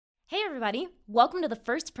Hey everybody, welcome to the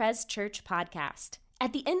First Pres Church podcast.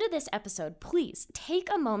 At the end of this episode, please take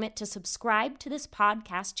a moment to subscribe to this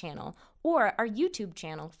podcast channel or our YouTube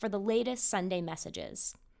channel for the latest Sunday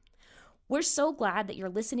messages. We're so glad that you're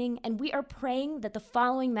listening, and we are praying that the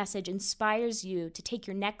following message inspires you to take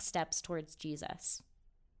your next steps towards Jesus.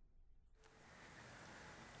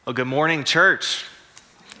 Well, good morning, church.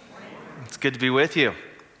 It's good to be with you.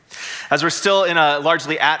 As we're still in a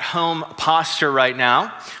largely at-home posture right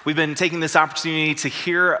now, we've been taking this opportunity to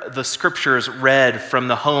hear the scriptures read from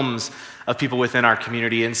the homes of people within our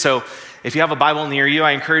community. And so if you have a Bible near you,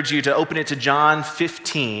 I encourage you to open it to John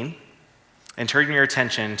 15 and turn your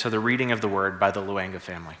attention to the reading of the word by the Luanga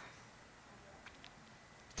family.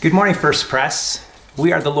 Good morning, First Press.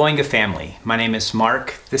 We are the Luanga family. My name is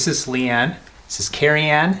Mark. This is Leanne. This is Carrie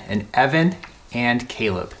Ann and Evan and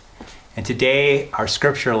Caleb. And today, our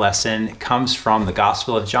scripture lesson comes from the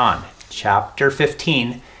Gospel of John, chapter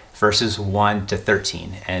 15, verses 1 to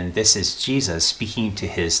 13. And this is Jesus speaking to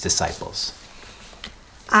his disciples.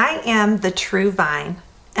 I am the true vine,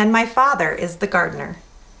 and my Father is the gardener.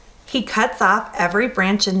 He cuts off every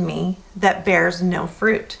branch in me that bears no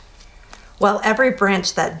fruit, while every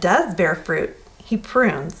branch that does bear fruit, he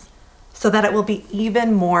prunes, so that it will be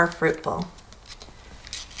even more fruitful.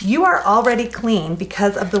 You are already clean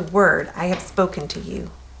because of the word I have spoken to you.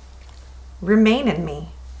 Remain in me,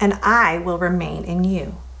 and I will remain in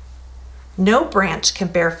you. No branch can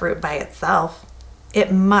bear fruit by itself.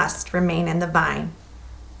 It must remain in the vine.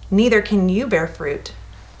 Neither can you bear fruit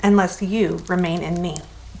unless you remain in me.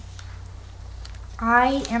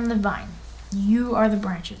 I am the vine. You are the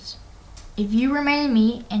branches. If you remain in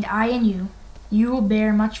me and I in you, you will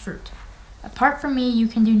bear much fruit. Apart from me, you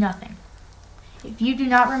can do nothing. If you do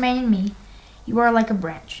not remain in me, you are like a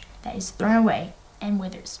branch that is thrown away and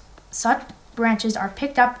withers. Such branches are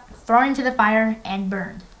picked up, thrown into the fire, and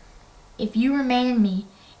burned. If you remain in me,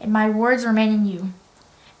 and my words remain in you,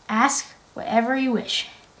 ask whatever you wish,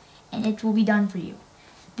 and it will be done for you.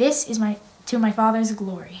 This is to my Father's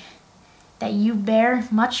glory, that you bear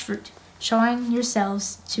much fruit, showing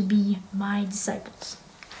yourselves to be my disciples.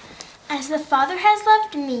 As the Father has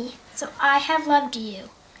loved me, so I have loved you.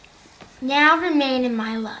 Now remain in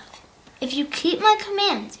my love. If you keep my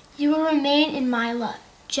commands, you will remain in my love,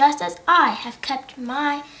 just as I have kept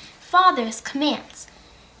my Father's commands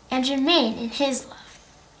and remain in his love.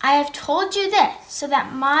 I have told you this so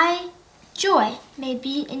that my joy may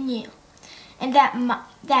be in you, and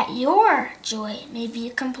that your joy may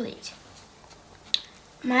be complete.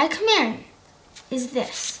 My command is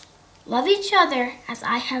this: love each other as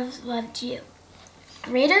I have loved you.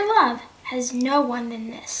 Greater love has no one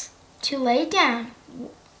than this, to lay down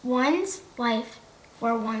one's life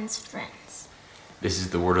for one's friends. This is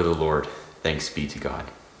the word of the Lord. Thanks be to God.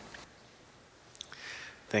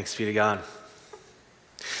 Thanks be to God.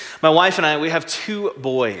 My wife and I, we have two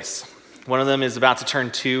boys. One of them is about to turn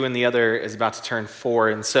 2 and the other is about to turn 4.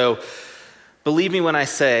 And so believe me when I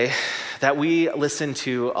say that we listen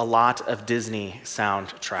to a lot of Disney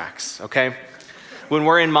soundtracks, okay? When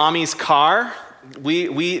we're in mommy's car,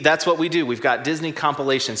 that's what we do. We've got Disney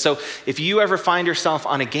compilations. So if you ever find yourself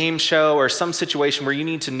on a game show or some situation where you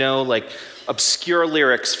need to know like obscure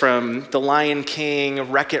lyrics from The Lion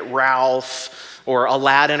King, Wreck-It Ralph, or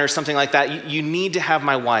Aladdin or something like that, you need to have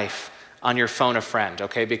my wife on your phone a friend,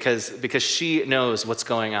 okay? Because she knows what's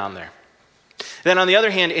going on there. Then on the other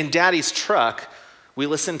hand, in Daddy's truck, we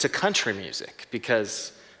listen to country music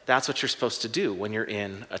because that's what you're supposed to do when you're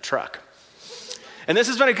in a truck. And this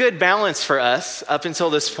has been a good balance for us up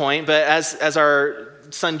until this point, but as our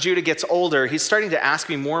son Judah gets older, he's starting to ask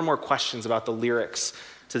me more and more questions about the lyrics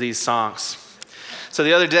to these songs. So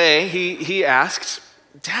the other day, he asked,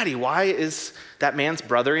 "Daddy, why is that man's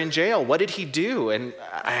brother in jail? What did he do?" And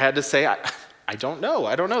I had to say, I don't know.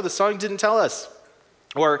 I don't know. The song didn't tell us.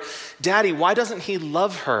 Or, "Daddy, why doesn't he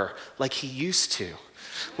love her like he used to?"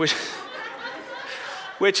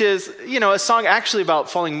 Which is, a song actually about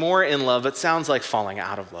falling more in love, but sounds like falling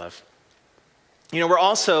out of love. We're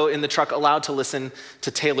also in the truck allowed to listen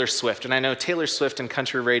to Taylor Swift. And I know Taylor Swift and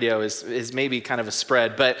country radio is maybe kind of a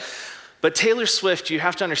spread, but Taylor Swift, you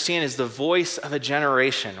have to understand, is the voice of a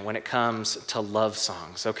generation when it comes to love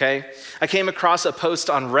songs, okay? I came across a post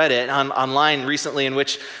on Reddit online recently in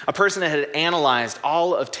which a person had analyzed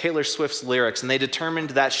all of Taylor Swift's lyrics, and they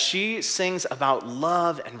determined that she sings about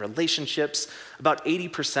love and relationships about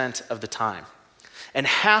 80% of the time. And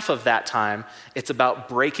half of that time, it's about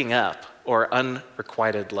breaking up or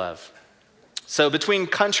unrequited love. So between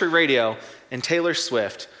country radio and Taylor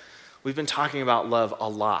Swift, we've been talking about love a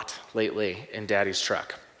lot lately in Daddy's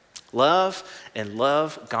truck. Love and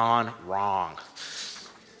love gone wrong.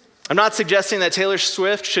 I'm not suggesting that Taylor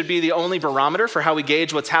Swift should be the only barometer for how we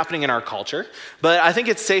gauge what's happening in our culture, but I think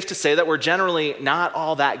it's safe to say that we're generally not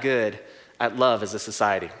all that good at love as a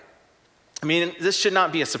society. I mean, this should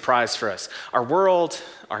not be a surprise for us. Our world,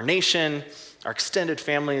 our nation, our extended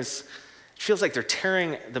families, it feels like they're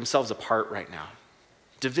tearing themselves apart right now.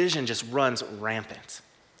 Division just runs rampant.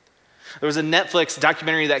 There was a Netflix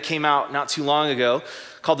documentary that came out not too long ago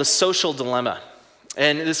called The Social Dilemma.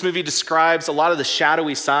 And this movie describes a lot of the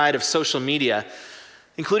shadowy side of social media,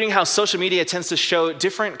 including how social media tends to show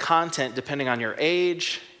different content depending on your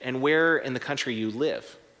age and where in the country you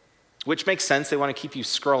live. Which makes sense. They want to keep you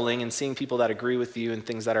scrolling and seeing people that agree with you and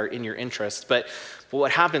things that are in your interest. But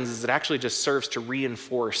what happens is it actually just serves to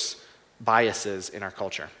reinforce biases in our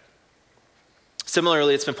culture.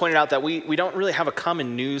 Similarly, it's been pointed out that we don't really have a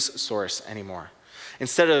common news source anymore.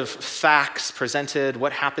 Instead of facts presented,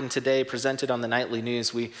 what happened today presented on the nightly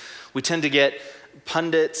news, we tend to get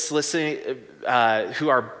pundits listening who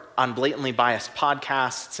are on blatantly biased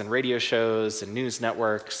podcasts and radio shows and news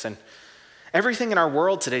networks, and everything in our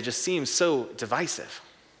world today just seems so divisive.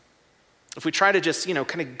 If we try to just,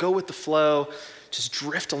 kind of go with the flow, just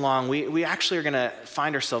drift along, we actually are going to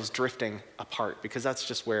find ourselves drifting apart because that's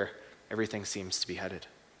just where everything seems to be headed.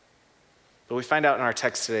 But we find out in our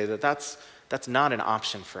text today that that's not an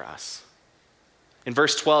option for us. In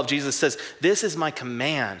verse 12, Jesus says, "This is my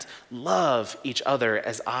command, love each other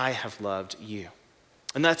as I have loved you."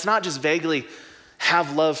 And that's not just vaguely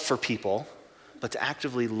have love for people, but to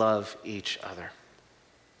actively love each other.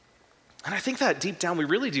 And I think that deep down, we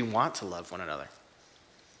really do want to love one another.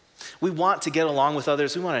 We want to get along with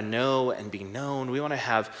others. We want to know and be known. We want to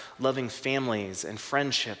have loving families and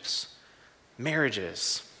friendships,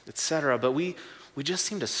 marriages, etc. But we just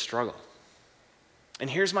seem to struggle. And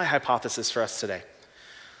here's my hypothesis for us today.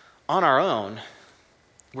 On our own,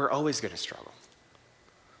 we're always going to struggle.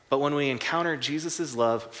 But when we encounter Jesus'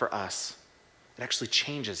 love for us, it actually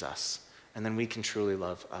changes us. And then we can truly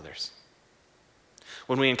love others.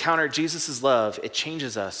 When we encounter Jesus' love, it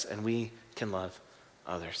changes us and we can love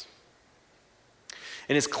others.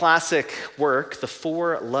 In his classic work, The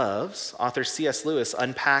Four Loves, author C.S. Lewis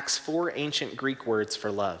unpacks 4 ancient Greek words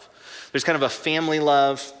for love. There's kind of a family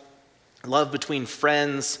love between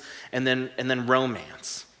friends, and then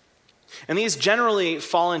romance. And these generally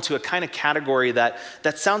fall into a kind of category that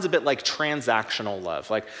sounds a bit like transactional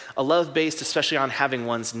love, like a love based especially on having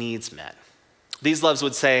one's needs met. These loves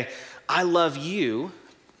would say, I love you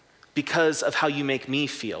because of how you make me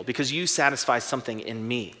feel, because you satisfy something in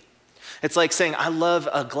me. It's like saying, I love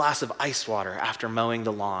a glass of ice water after mowing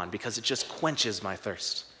the lawn because it just quenches my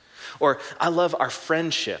thirst. Or I love our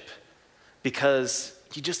friendship because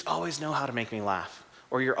you just always know how to make me laugh,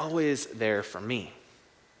 or you're always there for me.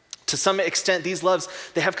 To some extent, these loves,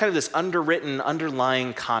 they have kind of this underwritten,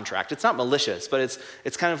 underlying contract. It's not malicious, but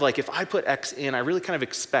it's kind of like if I put X in, I really kind of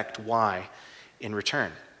expect Y in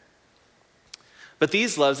return. But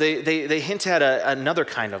these loves, they hint at another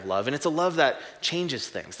kind of love, and it's a love that changes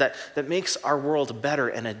things, that makes our world better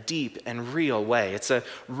in a deep and real way. It's a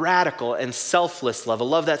radical and selfless love, a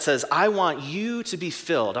love that says, I want you to be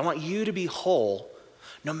filled, I want you to be whole,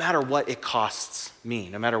 no matter what it costs me,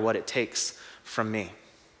 no matter what it takes from me.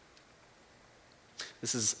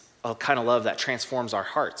 This is a kind of love that transforms our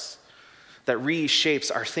hearts, that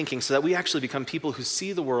reshapes our thinking so that we actually become people who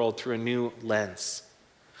see the world through a new lens.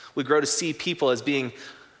 We grow to see people as being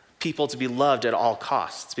people to be loved at all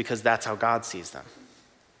costs because that's how God sees them.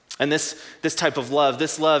 And this type of love,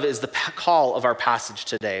 this love is the call of our passage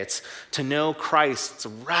today. It's to know Christ's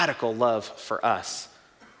radical love for us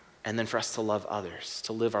and then for us to love others,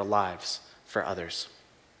 to live our lives for others.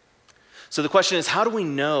 So the question is, how do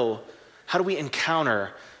we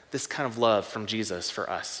encounter this kind of love from Jesus for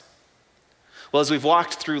us? Well, as we've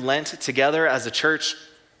walked through Lent together as a church,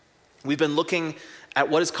 we've been looking at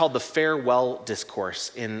what is called the farewell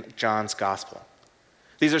discourse in John's gospel.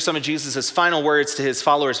 These are some of Jesus' final words to his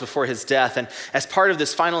followers before his death. And as part of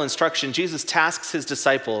this final instruction, Jesus tasks his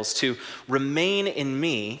disciples to remain in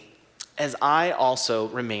me as I also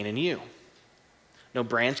remain in you. No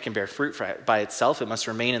branch can bear fruit by itself. It must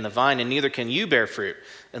remain in the vine, and neither can you bear fruit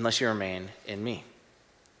unless you remain in me.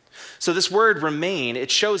 So this word remain, it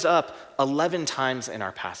shows up 11 times in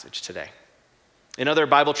our passage today. In other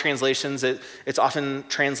Bible translations, it's often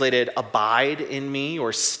translated abide in me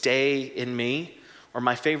or stay in me, or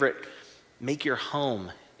my favorite, make your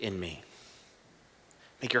home in me.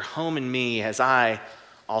 Make your home in me as I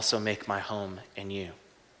also make my home in you.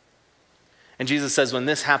 And Jesus says when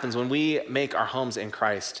this happens, when we make our homes in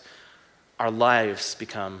Christ, our lives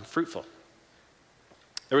become fruitful.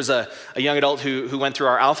 There was a young adult who went through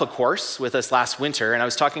our Alpha course with us last winter, and I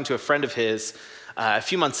was talking to a friend of his a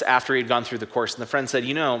few months after he'd gone through the course, and the friend said,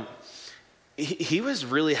 he was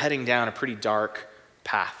really heading down a pretty dark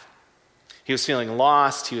path. He was feeling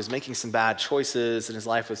lost, he was making some bad choices, and his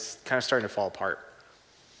life was kind of starting to fall apart.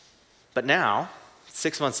 But now,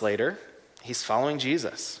 6 months later, he's following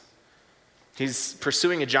Jesus. He's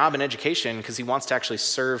pursuing a job in education because he wants to actually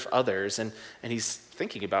serve others, and he's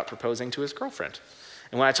thinking about proposing to his girlfriend.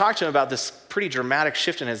 And when I talked to him about this pretty dramatic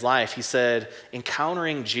shift in his life, he said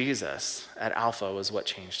encountering Jesus at Alpha was what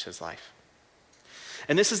changed his life.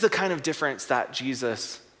 And this is the kind of difference that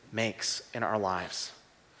Jesus makes in our lives.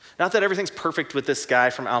 Not that everything's perfect with this guy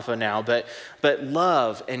from Alpha now, but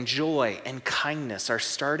love and joy and kindness are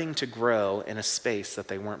starting to grow in a space that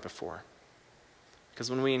they weren't before. Because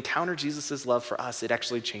when we encounter Jesus' love for us, it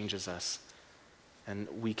actually changes us, and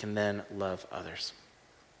we can then love others.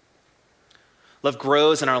 Love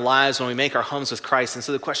grows in our lives when we make our homes with Christ, and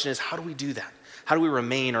so the question is, how do we do that? How do we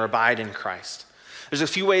remain or abide in Christ? There's a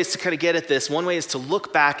few ways to kind of get at this. One way is to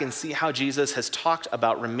look back and see how Jesus has talked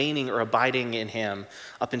about remaining or abiding in him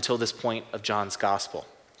up until this point of John's gospel.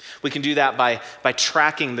 We can do that by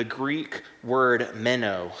tracking the Greek word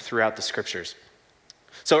meno throughout the scriptures.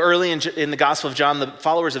 So early in the Gospel of John, the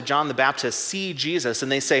followers of John the Baptist see Jesus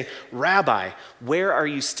and they say, "Rabbi, where are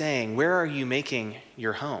you staying? Where are you making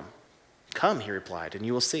your home?" "Come," he replied, "and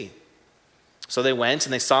you will see." So they went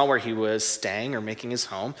and they saw where he was staying or making his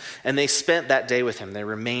home, and they spent that day with him. They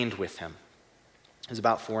remained with him. It was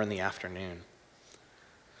about 4 p.m.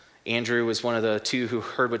 Andrew was one of the two who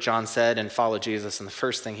heard what John said and followed Jesus, and the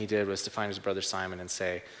first thing he did was to find his brother Simon and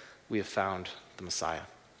say, "We have found the Messiah."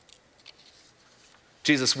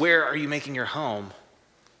 "Jesus, where are you making your home?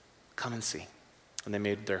 Come and see." And they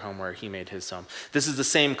made their home where he made his home. This is the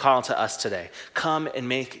same call to us today. Come and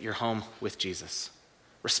make your home with Jesus.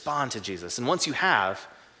 Respond to Jesus. And once you have,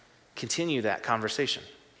 continue that conversation.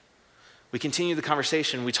 We continue the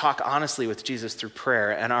conversation. We talk honestly with Jesus through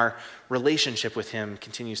prayer, and our relationship with him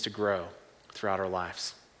continues to grow throughout our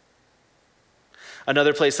lives.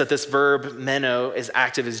 Another place that this verb meno is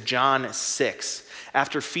active is John 6.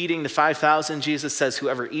 After feeding the 5,000, Jesus says,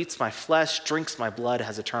 "Whoever eats my flesh, drinks my blood,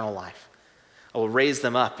 has eternal life. I will raise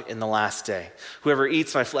them up in the last day. Whoever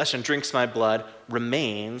eats my flesh and drinks my blood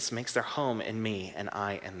remains, makes their home in me, and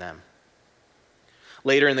I in them."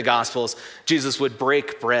 Later in the Gospels, Jesus would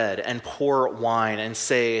break bread and pour wine and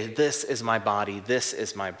say, "This is my body, this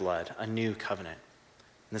is my blood, a new covenant."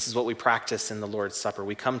 And this is what we practice in the Lord's Supper.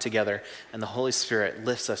 We come together, and the Holy Spirit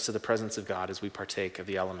lifts us to the presence of God as we partake of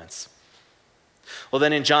the elements. Well,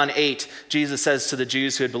 then in John 8, Jesus says to the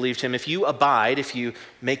Jews who had believed him, "If you abide, if you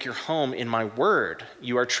make your home in my word,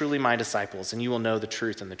 you are truly my disciples, and you will know the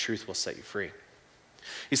truth, and the truth will set you free."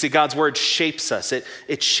 You see, God's word shapes us.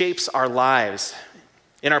 It shapes our lives.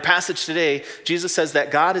 In our passage today, Jesus says that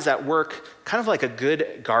God is at work kind of like a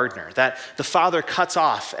good gardener, that the Father cuts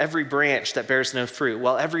off every branch that bears no fruit,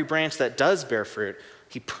 while every branch that does bear fruit,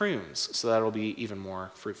 he prunes so that it will be even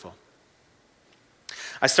more fruitful.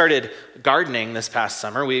 I started gardening this past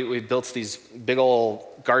summer. We built these big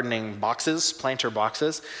old gardening boxes, planter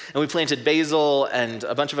boxes, and we planted basil and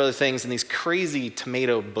a bunch of other things in these crazy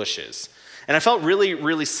tomato bushes. And I felt really,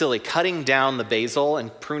 really silly cutting down the basil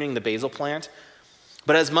and pruning the basil plant.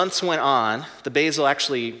 But as months went on, the basil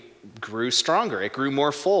actually grew stronger. It grew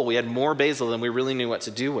more full. We had more basil than we really knew what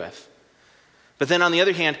to do with. But then on the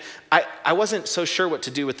other hand, I wasn't so sure what to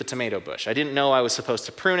do with the tomato bush. I didn't know I was supposed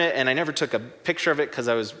to prune it, and I never took a picture of it because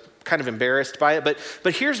I was kind of embarrassed by it.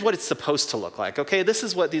 But here's what it's supposed to look like, okay? This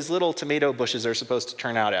is what these little tomato bushes are supposed to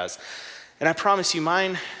turn out as. And I promise you,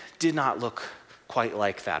 mine did not look quite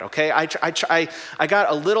like that, okay? I got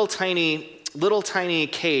a little tiny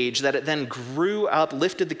cage that it then grew up,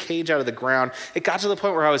 lifted the cage out of the ground. It got to the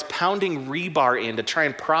point where I was pounding rebar in to try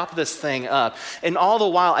and prop this thing up. And all the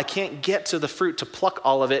while, I can't get to the fruit to pluck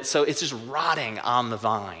all of it, so it's just rotting on the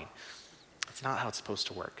vine. It's not how it's supposed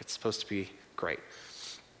to work. It's supposed to be great.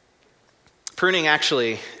 Pruning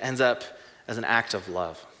actually ends up as an act of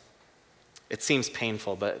love. It seems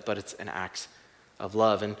painful, but it's an act of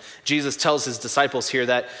love. And Jesus tells his disciples here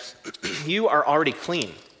that you are already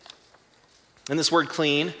clean. And this word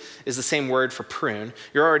clean is the same word for prune.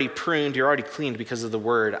 You're already pruned, you're already cleaned because of the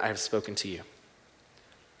word I have spoken to you.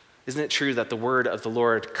 Isn't it true that the word of the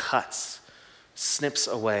Lord cuts, snips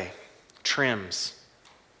away, trims?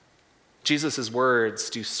 Jesus'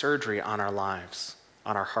 words do surgery on our lives,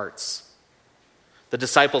 on our hearts. The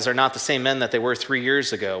disciples are not the same men that they were 3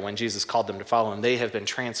 years ago when Jesus called them to follow him. They have been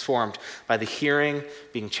transformed by the hearing,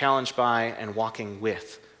 being challenged by, and walking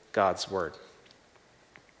with God's word.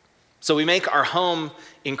 So we make our home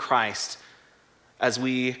in Christ as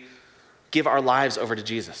we give our lives over to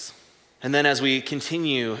Jesus. And then as we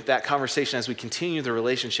continue that conversation, as we continue the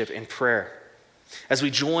relationship in prayer, as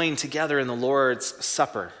we join together in the Lord's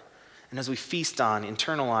Supper, and as we feast on,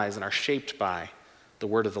 internalize, and are shaped by the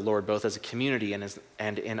word of the Lord, both as a community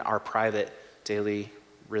and in our private daily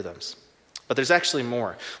rhythms. But there's actually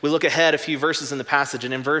more. We look ahead a few verses in the passage,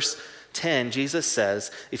 and in verse 10, Jesus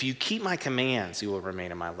says, "If you keep my commands, you will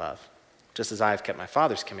remain in my love, just as I have kept my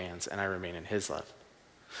Father's commands, and I remain in his love."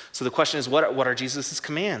 So the question is, what are Jesus'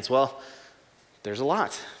 commands? Well, there's a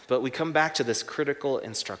lot, but we come back to this critical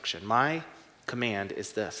instruction. My command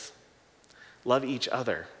is this: love each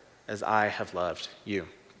other as I have loved you.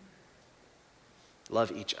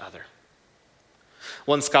 Love each other.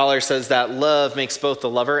 One scholar says that love makes both the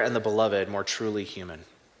lover and the beloved more truly human.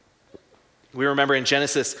 We remember in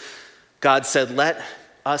Genesis, God said, "Let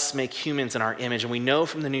us make humans in our image." And we know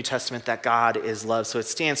from the New Testament that God is love. So it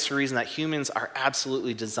stands to reason that humans are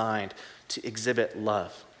absolutely designed to exhibit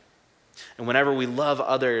love. And whenever we love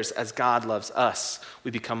others as God loves us,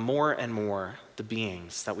 we become more and more the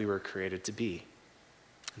beings that we were created to be.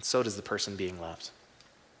 And so does the person being loved.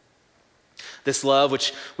 This love,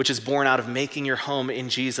 which is born out of making your home in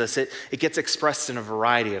Jesus, it gets expressed in a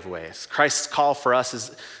variety of ways. Christ's call for us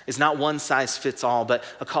is not one size fits all, but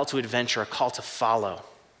a call to adventure, a call to follow.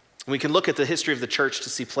 And we can look at the history of the church to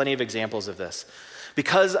see plenty of examples of this.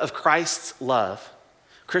 Because of Christ's love,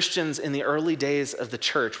 Christians in the early days of the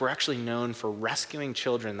church were actually known for rescuing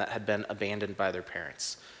children that had been abandoned by their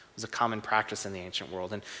parents. It was a common practice in the ancient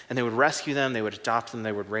world. And they would rescue them, they would adopt them,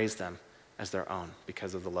 they would raise them as their own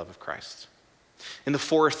because of the love of Christ. In the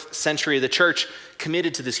 4th century, the church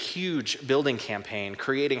committed to this huge building campaign,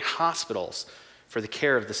 creating hospitals for the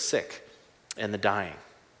care of the sick and the dying,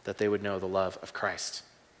 that they would know the love of Christ.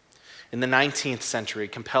 In the 19th century,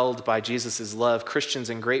 compelled by Jesus' love, Christians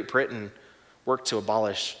in Great Britain worked to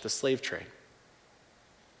abolish the slave trade.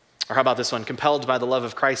 Or how about this one? Compelled by the love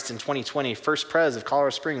of Christ in 2020, First Pres of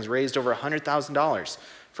Colorado Springs raised over $100,000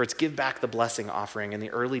 for its Give Back the Blessing offering in the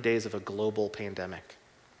early days of a global pandemic.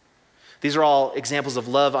 These are all examples of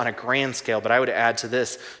love on a grand scale, but I would add to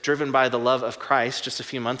this, driven by the love of Christ, just a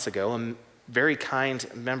few months ago, a very kind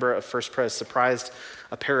member of First Pres surprised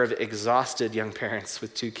a pair of exhausted young parents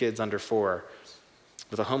with 2 kids under 4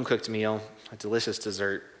 with a home-cooked meal, a delicious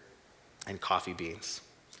dessert, and coffee beans,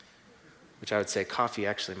 which I would say coffee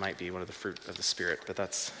actually might be one of the fruit of the Spirit, but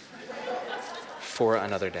that's for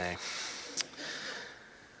another day.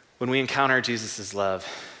 When we encounter Jesus' love,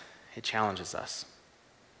 it challenges us,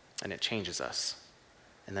 and it changes us,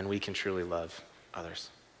 and then we can truly love others.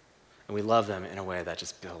 And we love them in a way that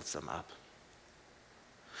just builds them up.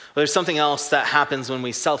 But there's something else that happens when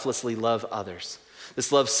we selflessly love others.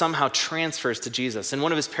 This love somehow transfers to Jesus. In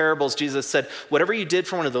one of his parables, Jesus said, "Whatever you did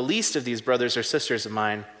for one of the least of these brothers or sisters of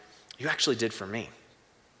mine, you actually did for me."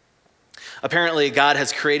 Apparently, God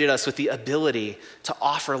has created us with the ability to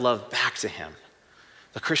offer love back to him.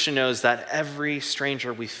 The Christian knows that every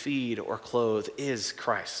stranger we feed or clothe is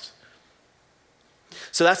Christ.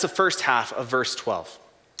 So that's the first half of verse 12.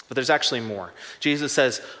 But there's actually more. Jesus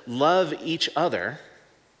says, "Love each other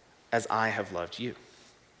as I have loved you."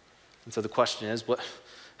 And so the question is,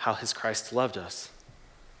 how has Christ loved us?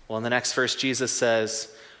 Well, in the next verse, Jesus says,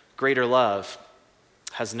 "Greater love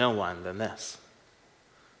has no one than this,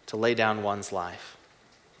 to lay down one's life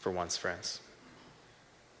for one's friends."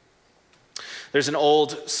 There's an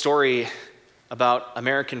old story about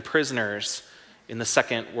American prisoners in the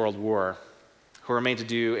Second World War who were made to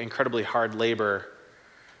do incredibly hard labor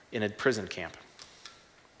in a prison camp.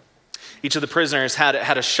 Each of the prisoners had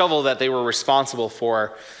a shovel that they were responsible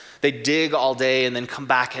for. They'd dig all day and then come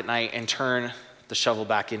back at night and turn the shovel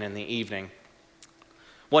back in the evening.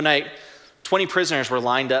 One night, 20 prisoners were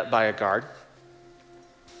lined up by a guard,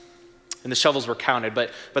 and the shovels were counted,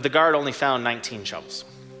 but the guard only found 19 shovels.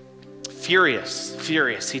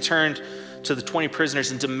 Furious, he turned to the 20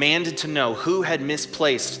 prisoners and demanded to know who had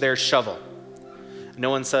misplaced their shovel.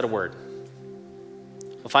 No one said a word.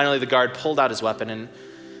 Well, finally, the guard pulled out his weapon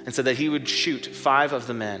and said that he would shoot 5 of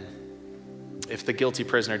the men if the guilty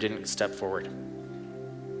prisoner didn't step forward.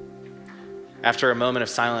 After a moment of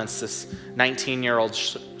silence, this 19-year-old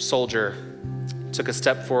soldier took a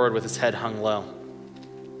step forward with his head hung low.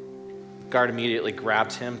 The guard immediately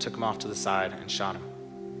grabbed him, took him off to the side, and shot him.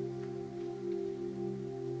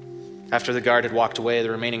 After the guard had walked away,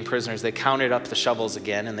 the remaining prisoners, they counted up the shovels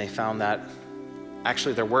again, and they found that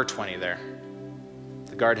actually there were 20 there.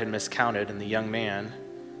 The guard had miscounted, and the young man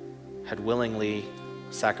had willingly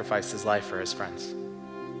sacrificed his life for his friends.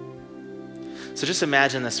 So just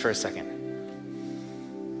imagine this for a second.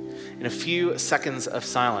 In a few seconds of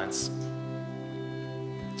silence,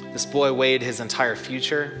 this boy weighed his entire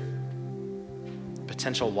future,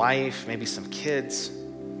 potential wife, maybe some kids,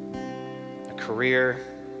 a career,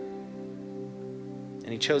 and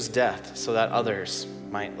he chose death so that others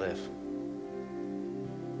might live.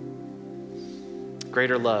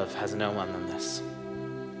 Greater love has no one than this.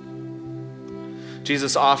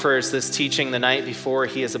 Jesus offers this teaching the night before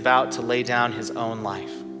he is about to lay down his own life.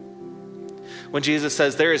 When Jesus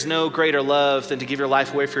says there is no greater love than to give your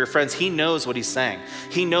life away for your friends, he knows what he's saying.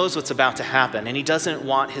 He knows what's about to happen, and he doesn't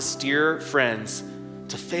want his dear friends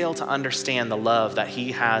to fail to understand the love that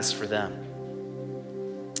he has for them.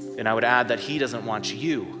 And I would add that he doesn't want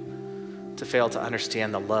you to fail to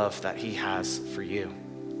understand the love that he has for you.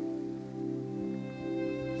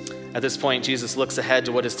 At this point, Jesus looks ahead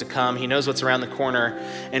to what is to come. He knows what's around the corner,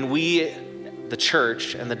 and we, the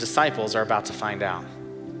church and the disciples, are about to find out.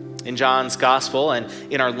 In John's gospel and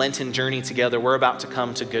in our Lenten journey together, we're about to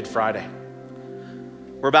come to Good Friday.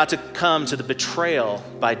 We're about to come to the betrayal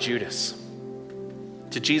by Judas,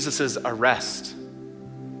 to Jesus' arrest,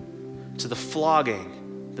 to the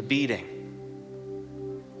flogging, the beating,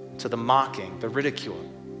 to the mocking, the ridicule.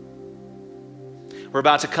 We're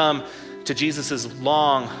about to come to Jesus'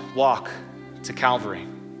 long walk to Calvary,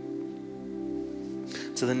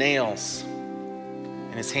 to the nails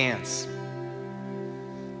in his hands,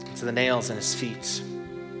 to the nails in his feet.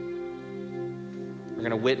 We're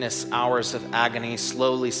going to witness hours of agony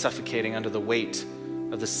slowly suffocating under the weight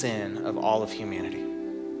of the sin of all of humanity.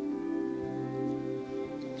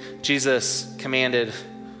 Jesus commanded,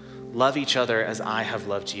 "Love each other as I have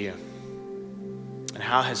loved you." And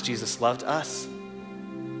how has Jesus loved us?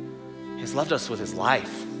 He's loved us with his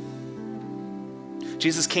life.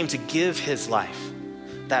 Jesus came to give his life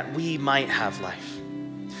that we might have life.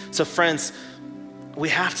 So friends, we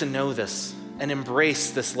have to know this and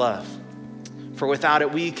embrace this love. For without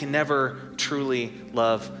it, we can never truly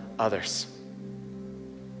love others.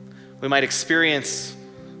 We might experience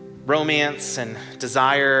romance and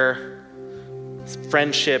desire,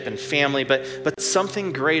 friendship and family, but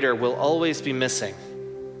something greater will always be missing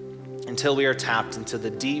until we are tapped into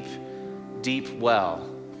the deep, deep well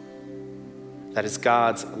that is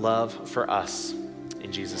God's love for us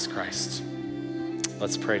in Jesus Christ.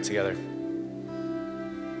 Let's pray together.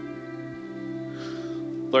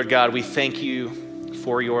 Lord God, we thank you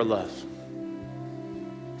for your love.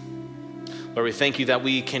 Lord, we thank you that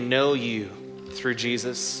we can know you through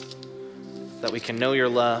Jesus, that we can know your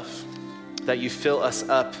love, that you fill us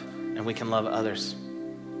up and we can love others.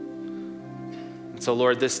 And so,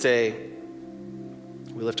 Lord, this day,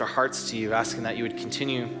 we lift our hearts to you, asking that you would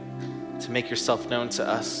continue to make yourself known to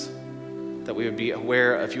us, that we would be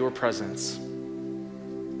aware of your presence,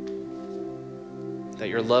 that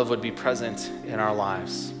your love would be present in our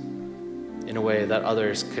lives in a way that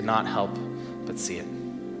others could not help but see it.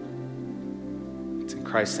 It's in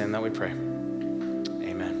Christ's name that we pray.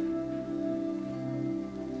 Amen.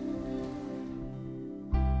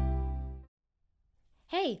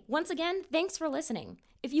 Hey, once again, thanks for listening.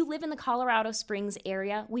 If you live in the Colorado Springs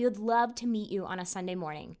area, we would love to meet you on a Sunday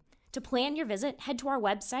morning. To plan your visit, head to our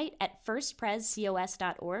website at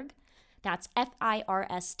firstprescos.org. That's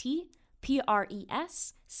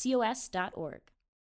FIRSTPRESCOS.org.